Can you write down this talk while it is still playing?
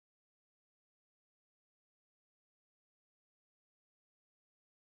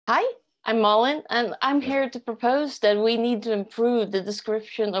Hi, I'm Malin, and I'm here to propose that we need to improve the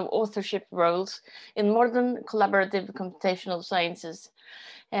description of authorship roles in modern collaborative computational sciences.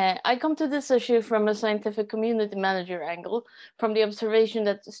 I come to this issue from a scientific community manager angle, from the observation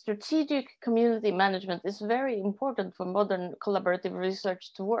that strategic community management is very important for modern collaborative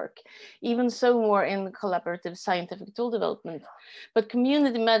research to work, even so more in collaborative scientific tool development. But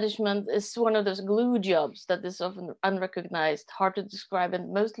community management is one of those glue jobs that is often unrecognized, hard to describe,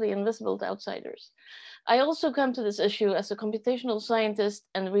 and mostly invisible to outsiders. I also come to this issue as a computational scientist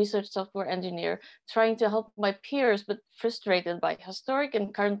and research software engineer, trying to help my peers, but frustrated by historic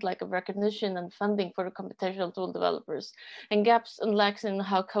and current lack of recognition and funding for the computational tool developers, and gaps and lacks in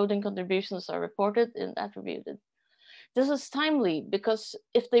how coding contributions are reported and attributed. This is timely because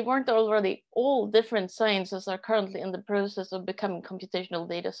if they weren't already, all different sciences are currently in the process of becoming computational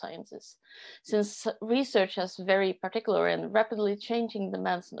data sciences. Since research has very particular and rapidly changing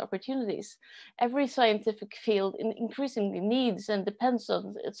demands and opportunities, every scientific field increasingly needs and depends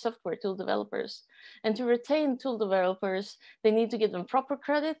on its software tool developers. And to retain tool developers, they need to give them proper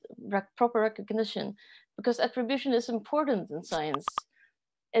credit, proper recognition, because attribution is important in science.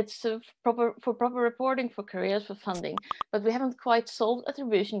 It's for proper reporting, for careers, for funding, but we haven't quite solved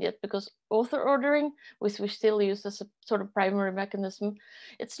attribution yet because author ordering, which we still use as a sort of primary mechanism,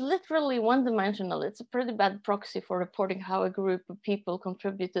 it's literally one-dimensional. It's a pretty bad proxy for reporting how a group of people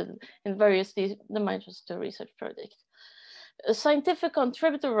contributed in various dimensions to a research project. A scientific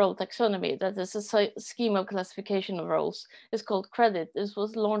contributor role taxonomy, that is a scheme of classification of roles, is called credit. This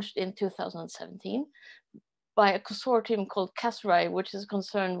was launched in 2017 by a consortium called CASRI, which is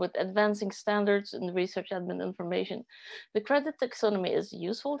concerned with advancing standards in research admin information. The credit taxonomy is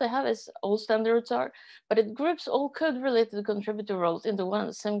useful to have, as all standards are, but it groups all code-related contributor roles into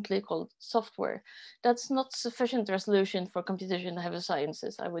one, simply called software. That's not sufficient resolution for computation-heavy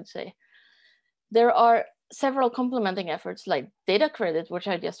sciences, I would say. There are several complementing efforts like data credit, which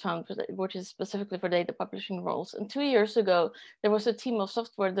I just found, which is specifically for data publishing roles. And 2 years ago, there was a team of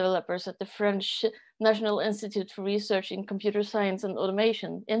software developers at the French National Institute for Research in Computer Science and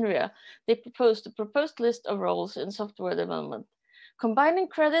Automation, INRIA. They proposed a proposed list of roles in software development. Combining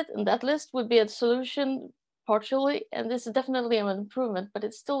credit in that list would be a solution partially, and this is definitely an improvement, but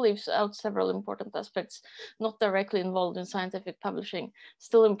it still leaves out several important aspects not directly involved in scientific publishing,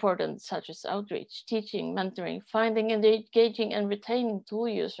 still important, such as outreach, teaching, mentoring, finding, engaging, and retaining tool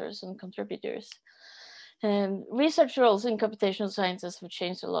users and contributors. And research roles in computational sciences have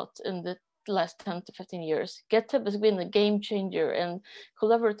changed a lot in the last 10 to 15 years. GitHub has been a game changer, and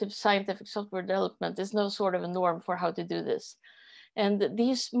collaborative scientific software development is no sort of a norm for how to do this. And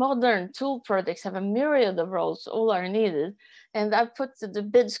these modern tool projects have a myriad of roles, all are needed. And I've put the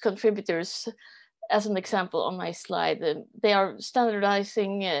BIDS contributors as an example on my slide. They are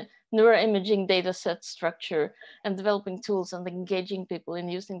standardizing neuroimaging data set structure and developing tools and engaging people in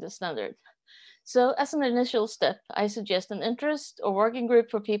using the standard. So as an initial step, I suggest an interest or working group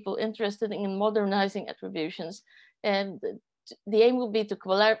for people interested in modernizing attributions. And the aim will be to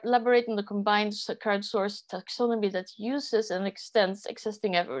collaborate on the combined crowdsourced taxonomy that uses and extends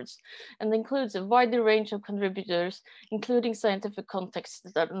existing efforts and includes a wider range of contributors, including scientific contexts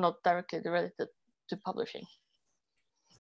that are not directly related to publishing.